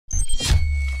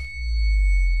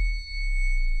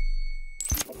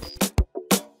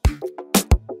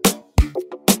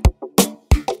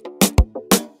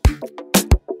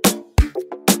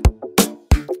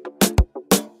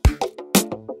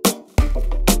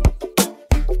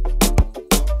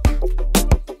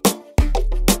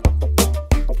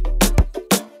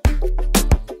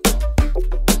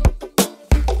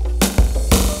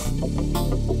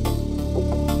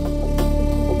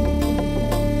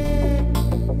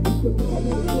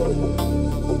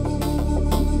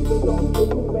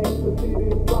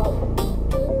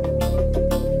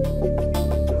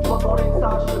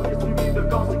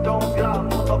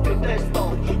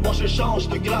Je change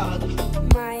de grade.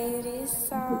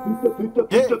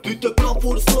 Tu te prends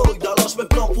pour Floyd, alors je me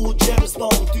prends pour James Bond.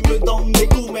 Tu me donnes des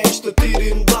coups mais je te tire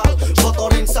une balle. Je m'entends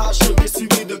rien ça, je vais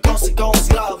suivi de conséquences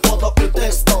graves. Pendant que le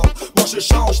test tombe, moi je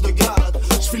change de grade.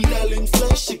 Je file telle une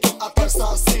flèche et qui atteint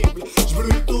sa cible. Je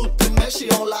brûle toutes les mèches et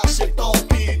on lâche et tant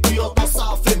pis. Tu entends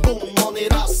ça fait boum, on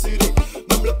est rassuré.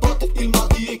 Même le pote il m'a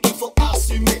dit qu'il faut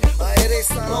assumer.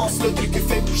 Lance le truc qui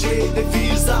fait bouger des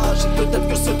visages. Et peut-être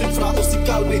que ce truc fera aussi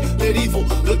calmer les rivaux.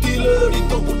 Le dealer il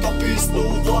tombe pour qu'on puisse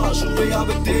nous voir jouer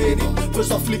avec des rythmes,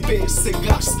 faisant flipper ses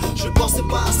glaces. Je pensais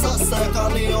pas à ça 5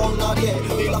 années en arrière.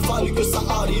 Il a fallu que ça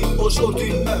arrive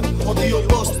aujourd'hui même. On dit au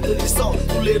poste de descendre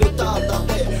tous les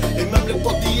retardataires. Et même les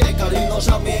potes d'hier car ils n'ont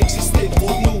jamais existé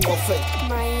pour nous en fait.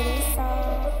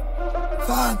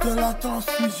 Fin de la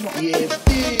transfusion. Yeah,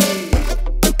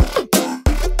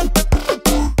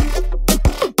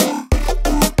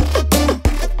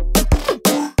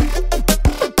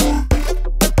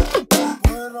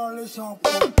 les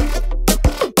shampoings.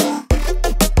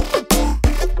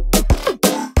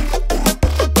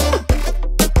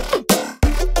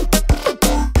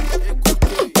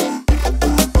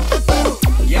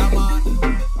 Yeah man,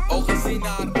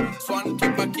 original, Swan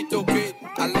keep a kit okay,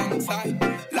 alongside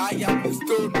Lion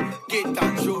Stone, Gate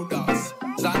and Judas,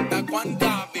 Zanda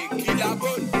Kwandabe,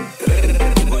 Killabun.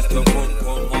 Boost the pum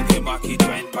pum, okay, Maki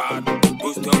train pad.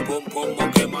 Boost the pum pum,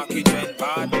 okay, Maki train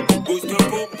pad. Boost the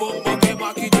pum pum, okay,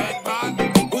 Maki train pad.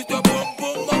 Boost the pum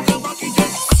pum, okay, Maki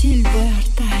train. Silver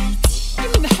Tahiti.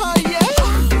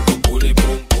 Pour les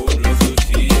pum pum, le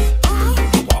souci.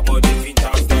 Trois bonnes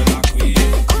vitesses de la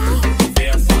cuisse.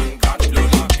 Vers 104 le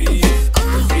lapis.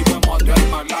 Si vraiment t'es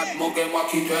malade, mon gars,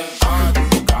 Maki train pad.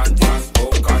 Ganja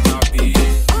smoke cannabis.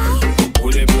 Pour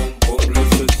les pum pum, le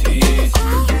souci.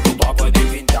 Trois bonnes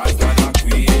vitesses de la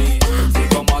cuisse. Si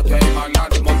vraiment t'es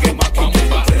malade, mon gars, Maki train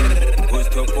pad.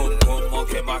 Boost the pum pum,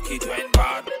 okay, Maki train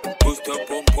pad. Boost the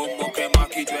pum pum, okay,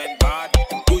 Maki train pad.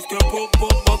 Boost the pum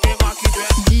pum, okay, Maki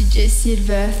train. DJ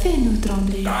Silver, fais-nous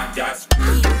trembler. Ganjas,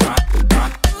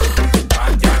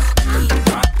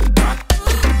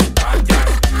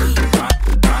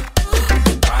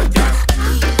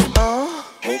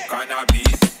 au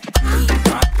cannabis.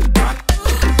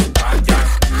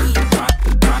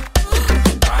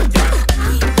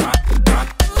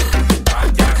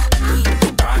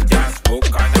 Au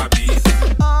cannabis.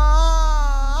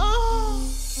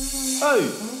 hey,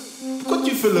 pourquoi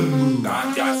tu fais le mou?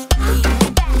 Ganjas.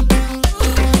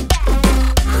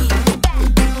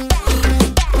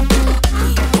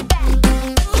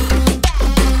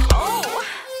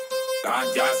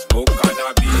 Ganjas, au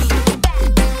cannabis.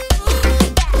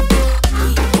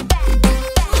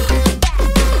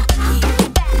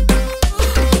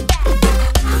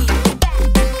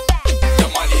 Y'a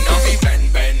mal in a vie,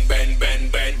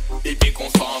 ben. Il est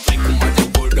concentré pour ma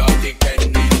déboule de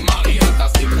Tekken. Il marie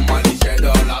attaché pour ma lichette de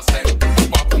la scène.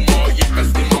 Pas pour moi, il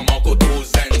pèse des mamans koto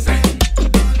zen.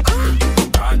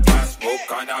 Ganjas, au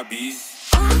cannabis.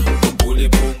 Pour les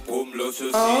pum pum, le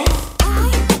souci.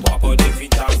 Trois bonnes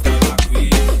vitesses de la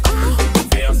cuisse.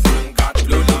 Vers 104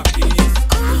 le lapis.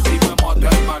 Si vraiment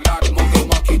t'es malade, mon gars,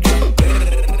 Maki train.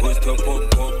 Boost the pum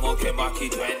pum, okay, Maki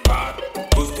train bad.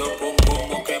 Boost the pum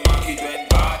pum, okay, Maki train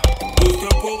bad. Boost the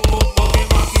pum pum, okay,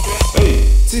 Maki train. Hey,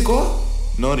 tu sais quoi?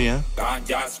 Non, rien.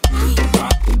 Ganjas, au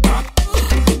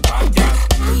cannabis.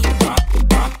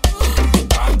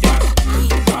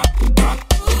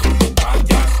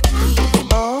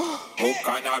 Au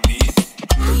cannabis.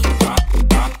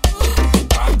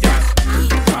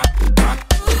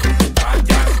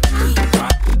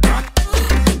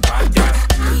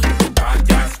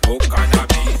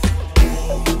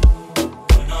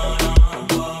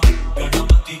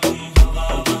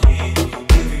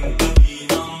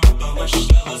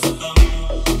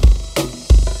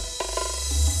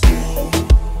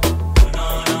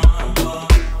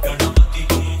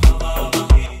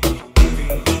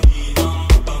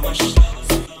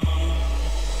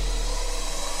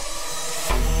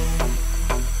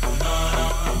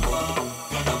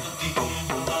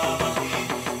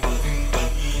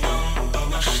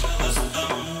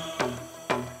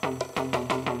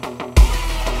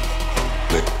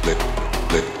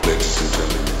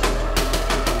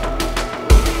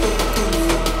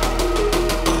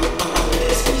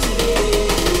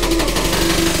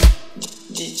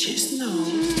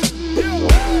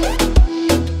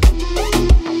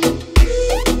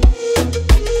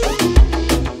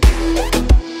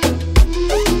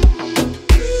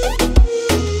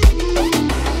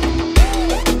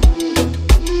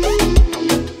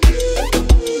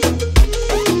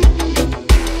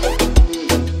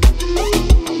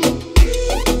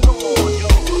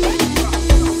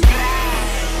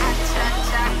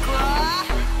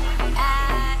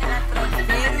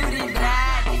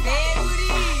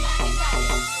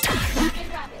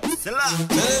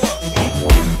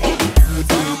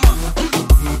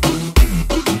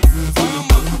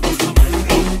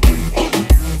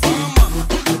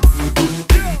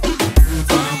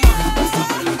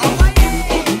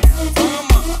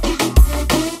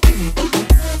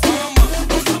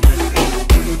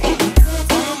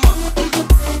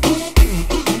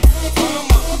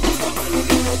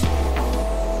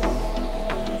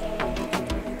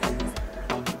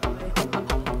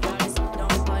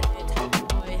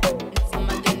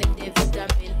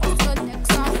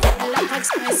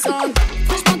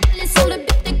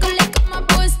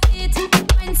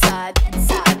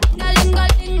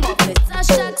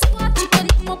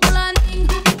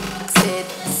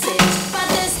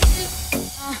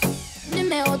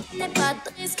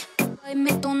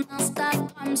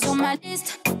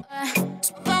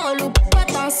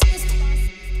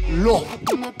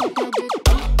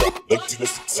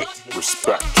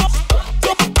 Respect.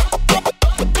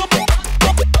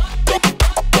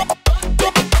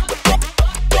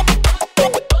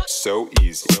 So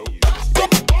easy.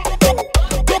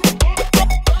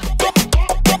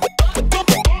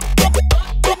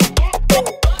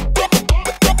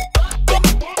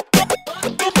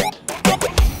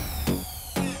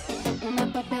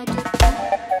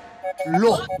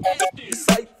 L'eau.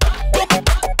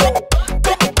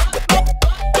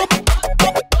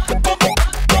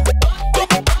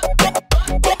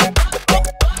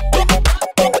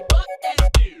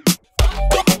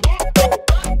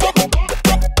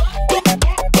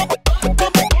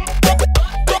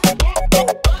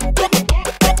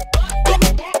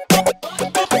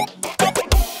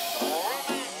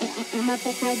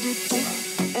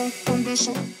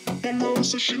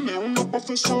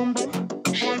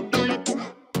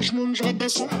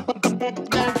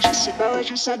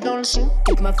 Ça dans le son,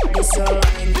 toute ma folie sur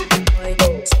line, ouais.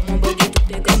 Sur mon body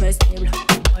tout est comestible,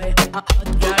 ouais. A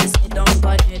hot girl c'est dans le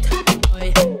bonnet,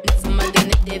 ouais. Nouveau m'a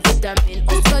donné des vitamines,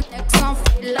 on se connecte sans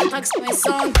fil, l'attraction est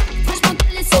sans doute. Franchement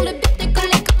collé sur le beat, t'es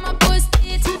collé comme un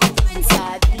post-it.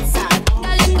 Inside,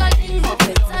 galing, galing, on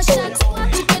fait ça chaque soir,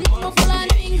 tu connais mon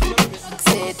planning.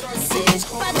 C'est,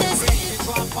 j'suis pas de style,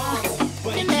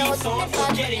 numéro de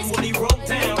téléphone. Getting what he wrote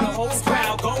down, the whole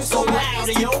crowd goes so loud.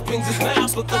 He opens his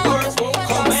mouth, but the words won't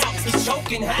come out. He's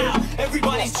choking how?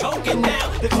 Everybody's choking now.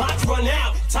 The clock's run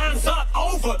out, time's up,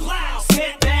 over, loud.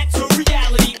 Snap back to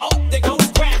reality. Oh, there goes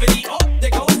gravity. Oh,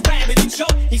 there goes gravity.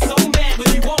 Choke. He's so mad, but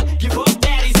he won't give up.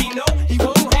 Daddies, he know he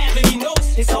won't have it. He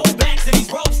knows his whole back to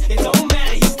these ropes. It don't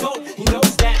matter, he's dope. He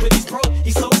knows that, but he's broke.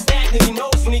 He's so stagnant. He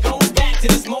knows when he goes back to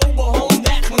this mobile home.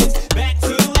 That's when it's back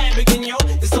to the lab again, yo.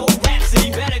 This whole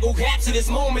rhapsody better go capture this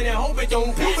moment and hope it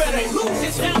don't pass. You better lose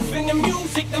yourself in the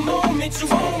music. The moment you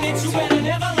own it, you better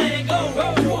never let it go.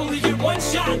 You only get one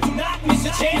shot, do not miss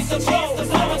a chance to blow. This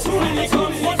opportunity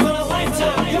comes once in a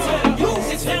lifetime. You better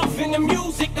lose yourself in the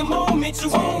music. The moment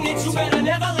you own it, you better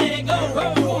never let it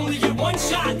go. You only get one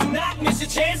shot, do not miss a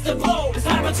chance to blow. This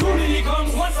opportunity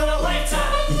comes once in a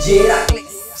lifetime.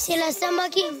 C'est la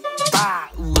Samakin.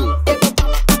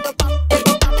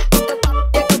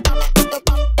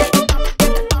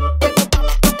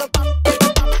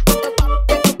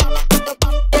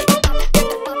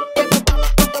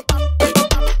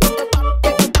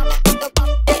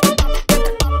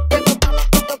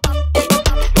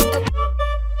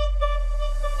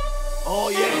 Oh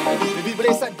yeah, les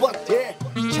vibrer cette boîte, yeah.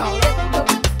 Ciao.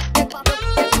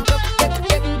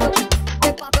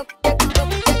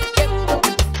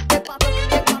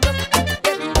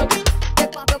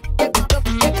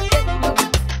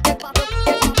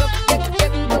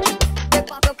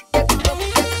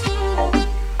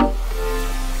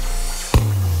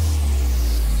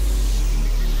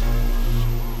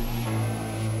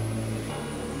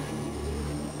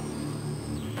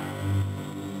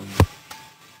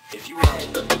 If you had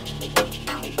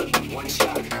one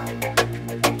shot,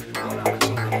 one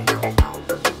opportunity,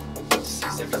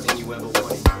 seize everything you ever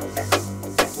wanted.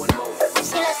 One moment.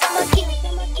 C'est la Samakin.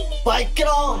 Bike it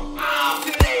on.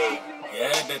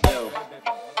 Yeah, baby.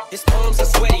 His palms are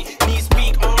sweaty, knees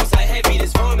weak, arms are heavy.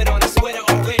 There's vomit on his sweater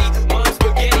already. Mom's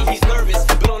spaghetti, he's nervous,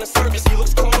 but on the surface he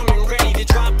looks calm and ready to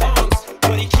drop bombs.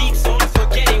 But he keeps on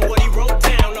forgetting what he wrote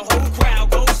down. The whole crowd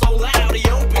goes so loud, he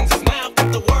opens his mouth,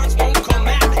 but the words won't come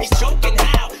out. He's choking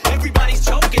how? Everybody's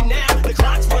choking now. The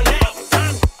clock's run out.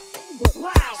 Time.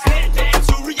 Wow. Snap back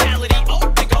to reality.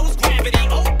 Oh, there goes gravity.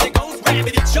 Oh, there goes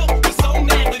gravity. Choke. He's so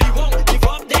mad, but he won't give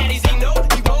up. Daddies, he know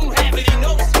he won't have it. He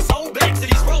knows his whole back to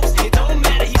these ropes. It don't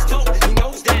matter. He's dope. He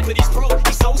knows that, but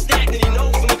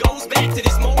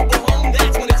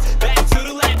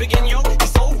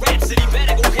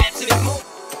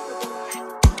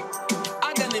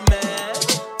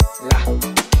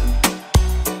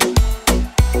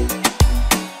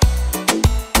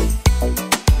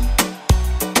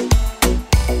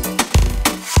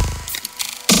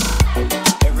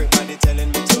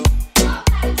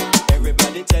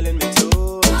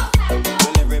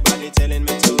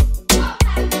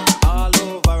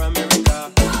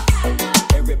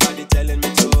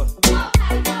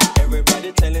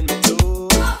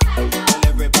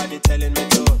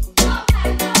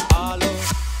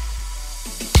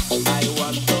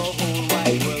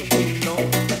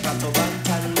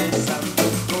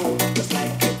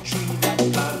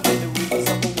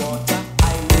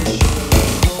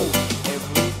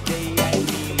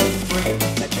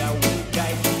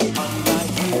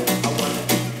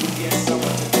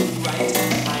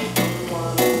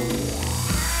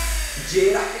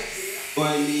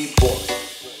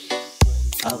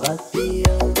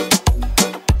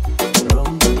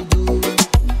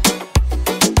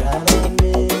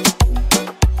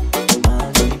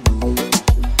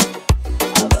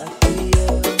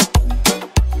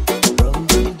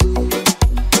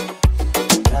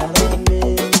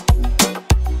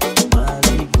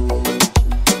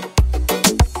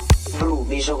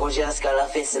José la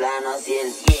fez lá no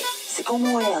cielo. Yeah, sé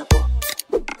cómo es, po.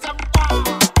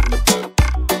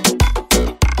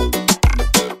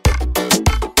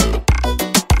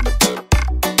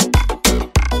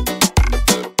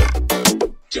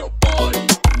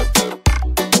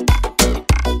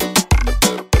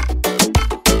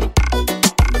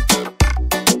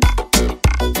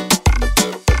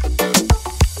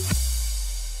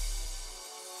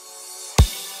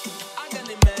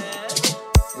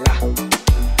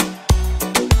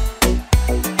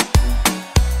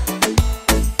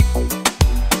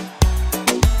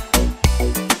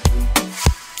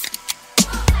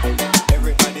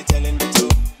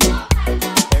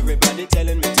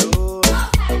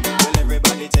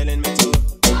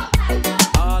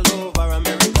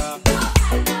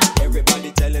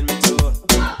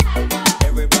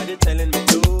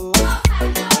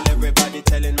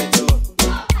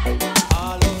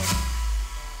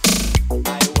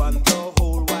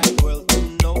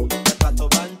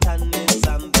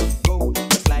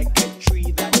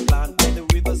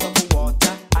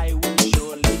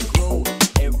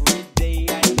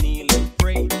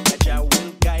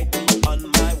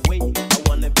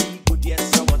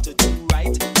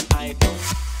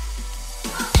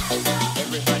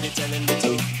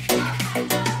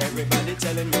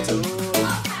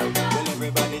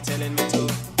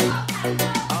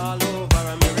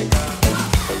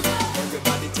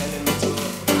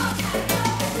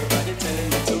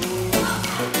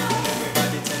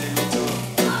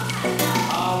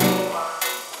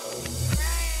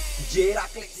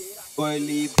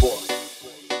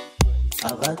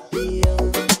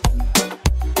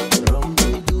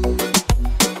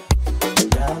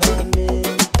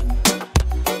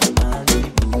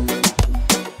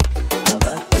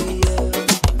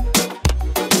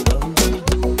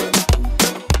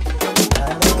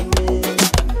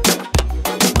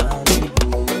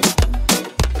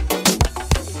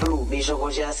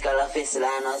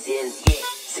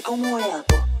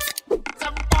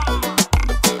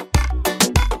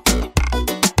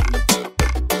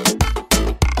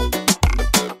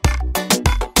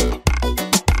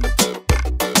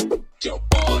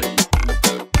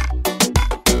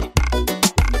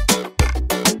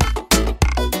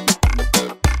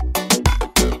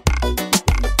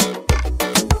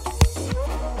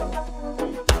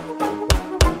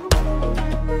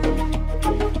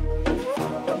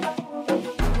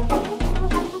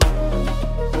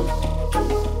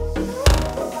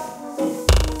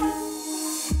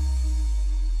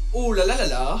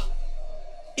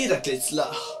 Là.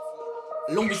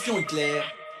 L'ambition est claire,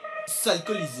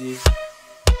 s'alcooliser.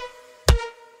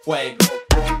 Fuego.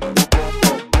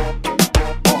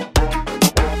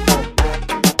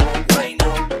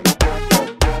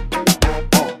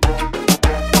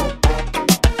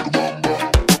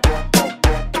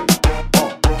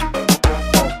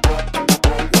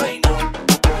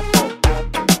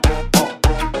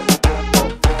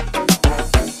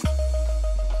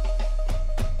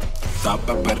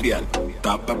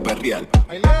 Tapa perreal.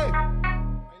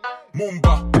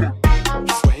 Mumba.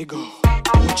 Fuego,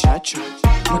 muchacho,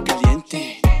 muy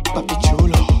caliente, papi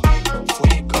chulo.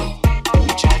 Fuego,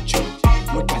 muchacho,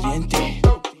 muy caliente.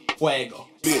 Fuego,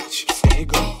 bitch.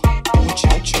 Fuego,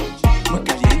 muchacho, muy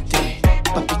caliente,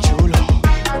 papi chulo.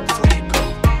 Fuego,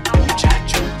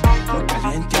 muchacho, muy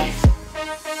caliente.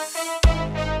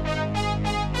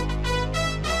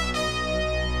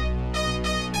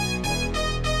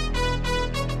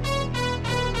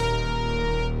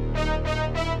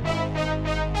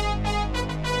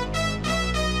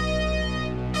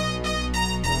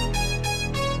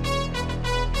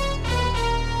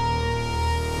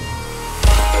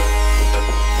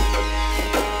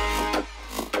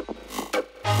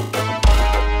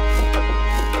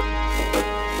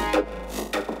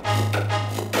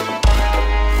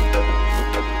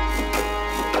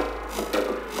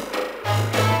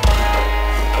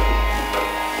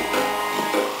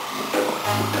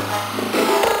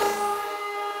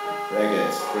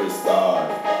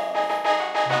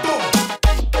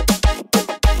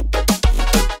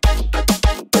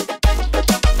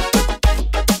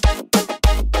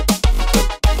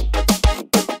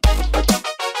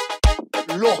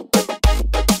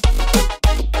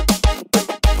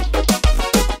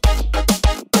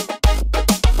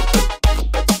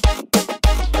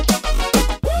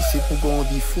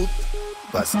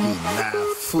 Parce qu'il a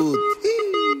foot.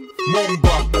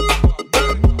 Mumba.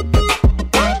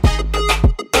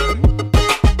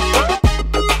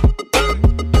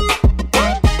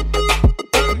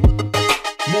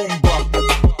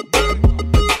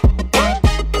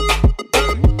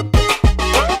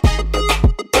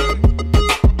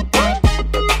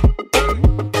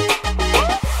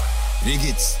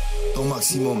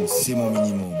 maximum, c'est mon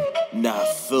minimum.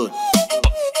 Nafoot.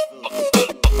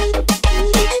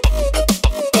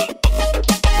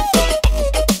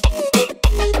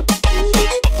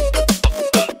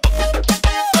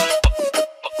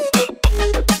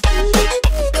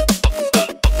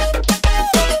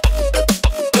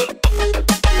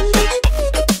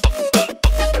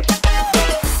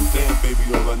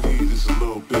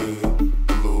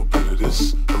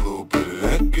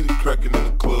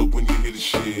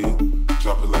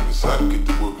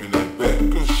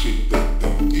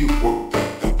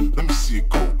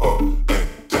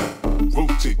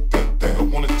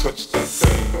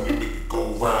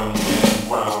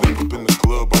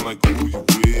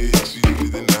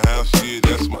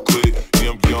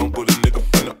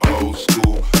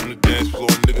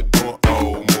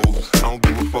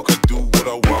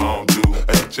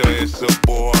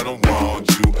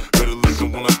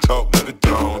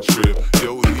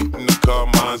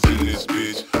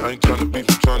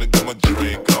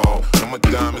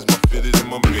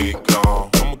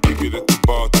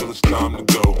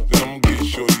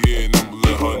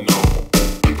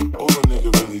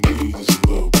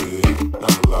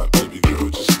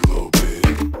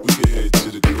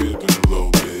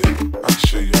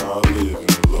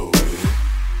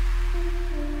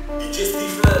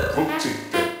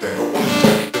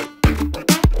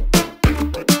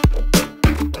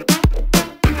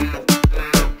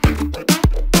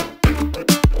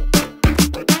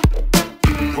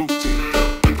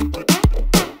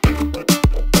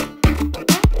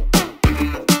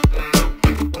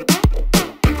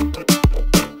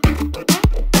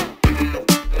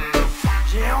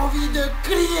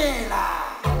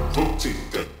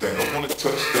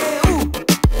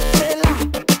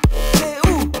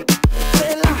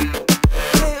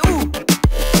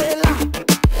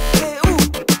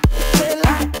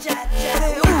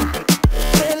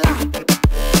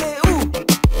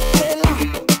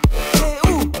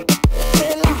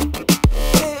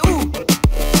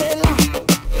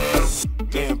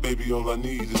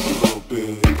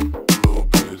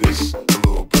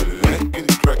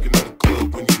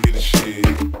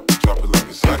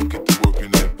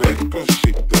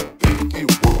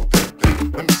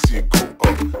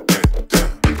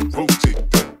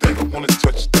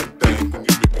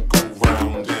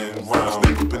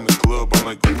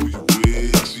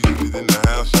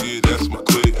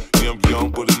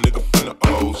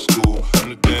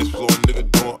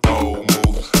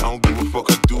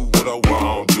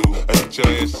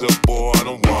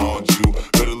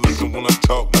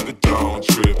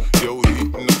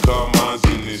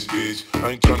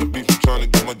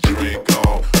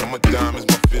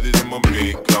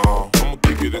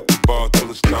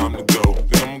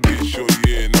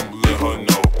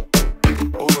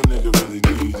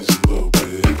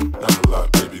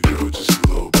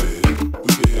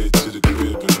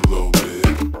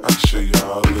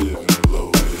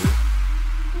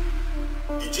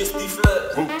 Just be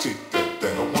flood. Rotate that.